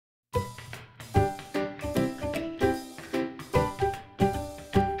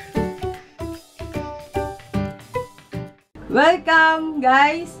Welcome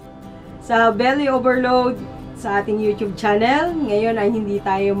guys sa Belly Overload sa ating YouTube channel. Ngayon ay hindi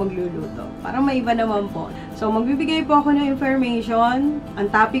tayo magluluto. Parang may iba naman po. So magbibigay po ako ng information. Ang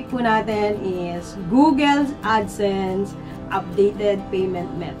topic po natin is Google Adsense updated payment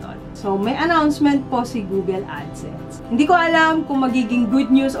method. So may announcement po si Google Adsense. Hindi ko alam kung magiging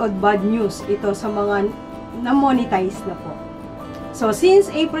good news or bad news ito sa mga na-monetize na po. So since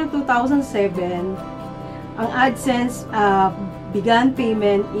April 2007, ang AdSense began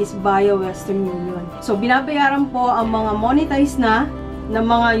payment is via Western Union. So, binabayaran po ang mga monetized na ng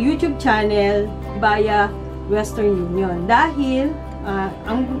mga YouTube channel via Western Union. Dahil,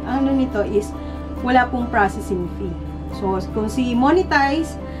 ang ano nito is, wala pong processing fee. So, kung si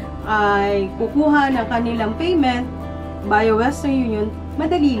monetize ay kukuha ng kanilang payment via Western Union,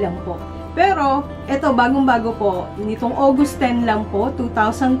 madali lang po. Pero, ito, bagong-bago po, nitong August 10 lang po,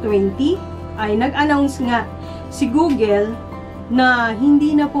 2020, ay nag-announce nga si Google na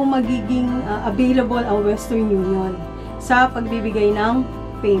hindi na po magiging available ang Western Union sa pagbibigay ng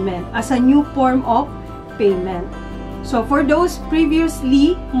payment as a new form of payment. So, for those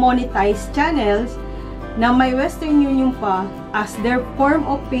previously monetized channels na may Western Union pa as their form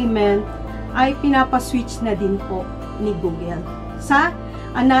of payment, ay pinapaswitch na din po ni Google sa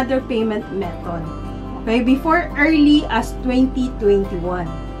another payment method. Okay, before early as 2021.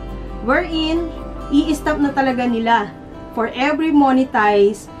 Wherein, i-stop na talaga nila for every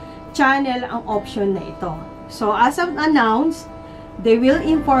monetized channel ang option na ito. So, as of announced, they will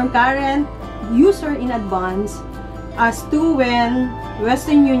inform current user in advance as to when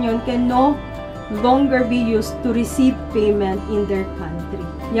Western Union can no longer be used to receive payment in their country.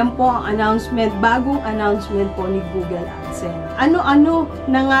 Yan po ang announcement, bagong announcement po ni Google Adsense. Ano-ano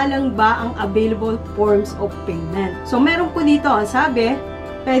na nga lang ba ang available forms of payment? So, meron po dito, ang sabi,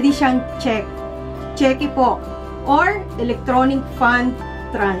 pwede siyang cheque po, or electronic fund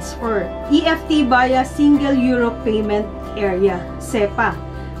transfer, EFT via Single Euro Payment Area, SEPA.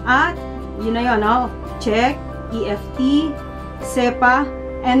 At, yun na yun, no? Cheque, EFT, SEPA,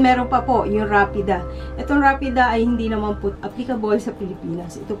 and meron pa po yung Rapida. Itong Rapida ay hindi naman po applicable sa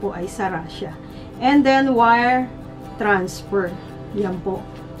Pilipinas. Ito po ay sa Russia. And then, wire transfer. Yan po.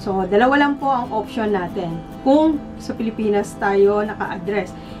 So, dalawa lang po ang option natin kung sa Pilipinas tayo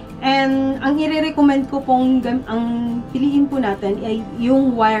naka-address. And, ang i-recommend ko pong ang piliin po natin ay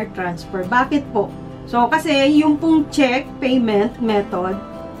yung wire transfer. Bakit po? So, kasi yung pong check payment method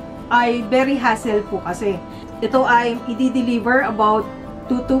ay very hassle po kasi. Ito ay i-deliver about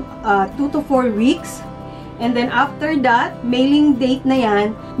 2 to 4 weeks. And then after that, mailing date na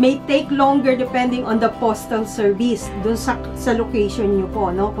yan may take longer depending on the postal service dun sa location nyo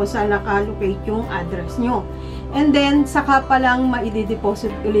po, no? Kung saan nakalocate yung address nyo. And then, saka pa lang ma-deposit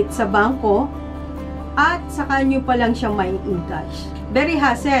ulit sa bangko at saka nyo pa lang siya mai-encash. Very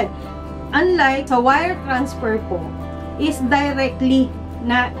hassle. Unlike sa wire transfer po, is directly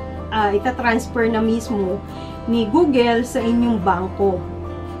na itatransfer na mismo ni Google sa inyong bangko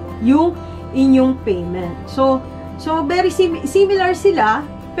yung inyong payment. So very similar sila,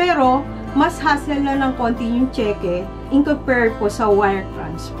 pero mas hassle na ng konti yung cheque in compare po sa wire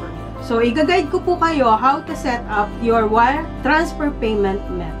transfer. So, i-guide ko po kayo how to set up your wire transfer payment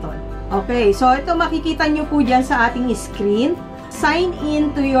method. Okay, so ito makikita nyo po dyan sa ating screen. Sign in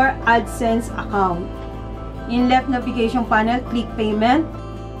to your AdSense account. In left navigation panel, click Payment,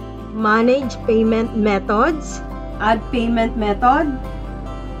 Manage Payment Methods, Add Payment Method,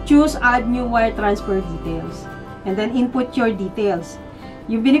 choose Add New Wire Transfer Details, and then input your details.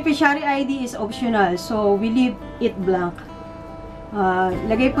 Yung beneficiary ID is optional, so we leave it blank.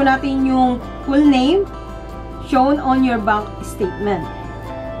 Lagay po natin yung full name shown on your bank statement,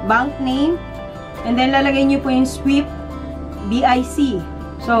 bank name, and then lalagay nyo po yung SWIFT BIC.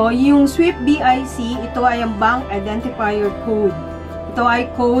 So, yung SWIFT BIC, ito ay ang bank identifier code. Ito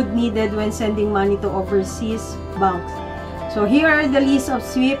ay code needed when sending money to overseas banks. So, here are the list of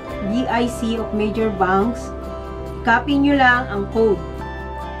SWIFT BIC of major banks. Copy nyo lang ang code.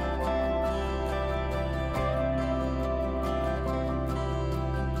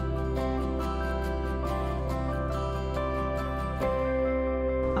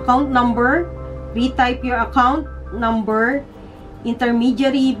 Account number, retype your account number,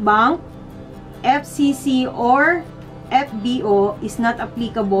 intermediary bank, FCC or FBO is not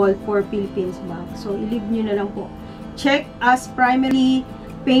applicable for Philippines Bank. So, i-leave nyo na lang po. Check as primary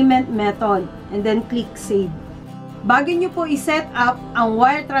payment method and then click Save. Bago nyo po i-set up ang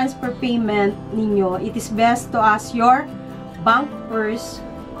wire transfer payment ninyo, it is best to ask your bank first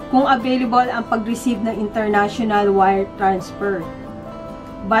kung available ang pag-receive ng international wire transfer.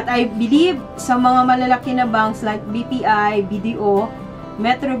 But I believe sa mga malalaki na banks like BPI, BDO,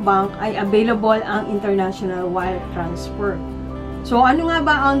 Metrobank ay available ang international wire transfer. So ano nga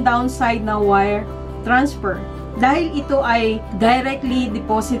ba ang downside ng wire transfer? Dahil ito ay directly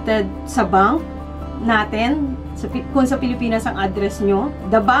deposited sa bank natin, kung sa Pilipinas ang address nyo,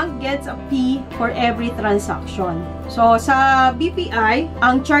 the bank gets a fee for every transaction. So sa BPI,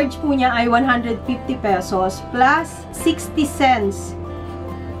 ang charge po niya ay 150 pesos plus 60 cents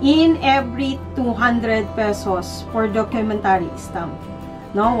in every 200 pesos for documentary stamp.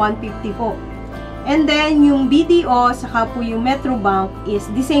 No, 150 po. And then, yung BDO, saka po yung Metrobank is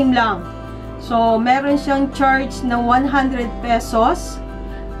the same lang. So, meron siyang charge na 100 pesos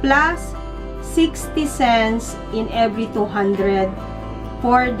plus 60 cents in every 200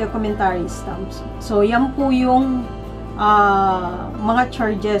 for documentary stamps. So, yan po yung mga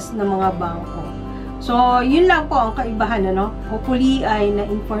charges ng mga bangko. So, yun lang po ang kaibahan, ano? Hopefully ay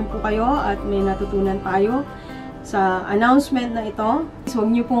na-inform po kayo at may natutunan tayo sa announcement na ito. So, huwag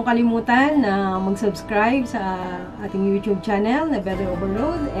niyo pong kalimutan na mag-subscribe sa ating YouTube channel na Belly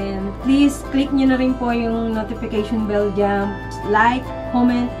Overload, and please click niyo na rin po yung notification bell dyan, like,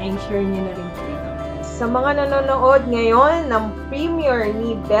 comment, and share niyo na rin po ito. Sa mga nanonood ngayon ng premiere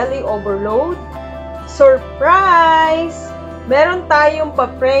ni Belly Overload, surprise! Meron tayong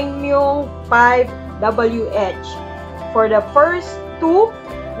pa-premium 5WH for the first 2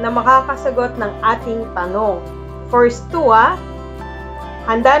 na makakasagot ng ating tanong. First 2,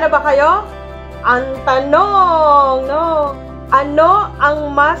 handa na ba kayo? Ang tanong, no? Ano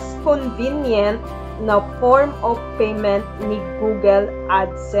ang mas convenient na form of payment ni Google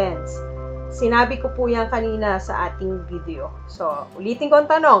Adsense? Sinabi ko po yan kanina sa ating video. So, ulitin ko ang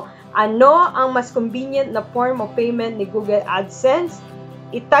tanong. Ano ang mas convenient na form of payment ni Google Adsense?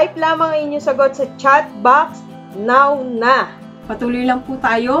 I-type lamang ang inyong sagot sa chat box now na. Patuloy lang po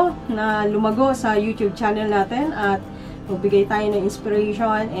tayo na lumago sa YouTube channel natin at magbigay tayo ng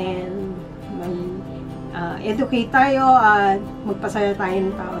inspiration and educate tayo at magpasaya tayo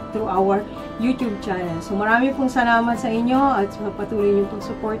ng tao through our YouTube channel. So marami pong salamat sa inyo at sa patuloy niyong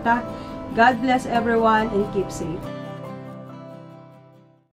pagsuporta. God bless everyone and keep safe.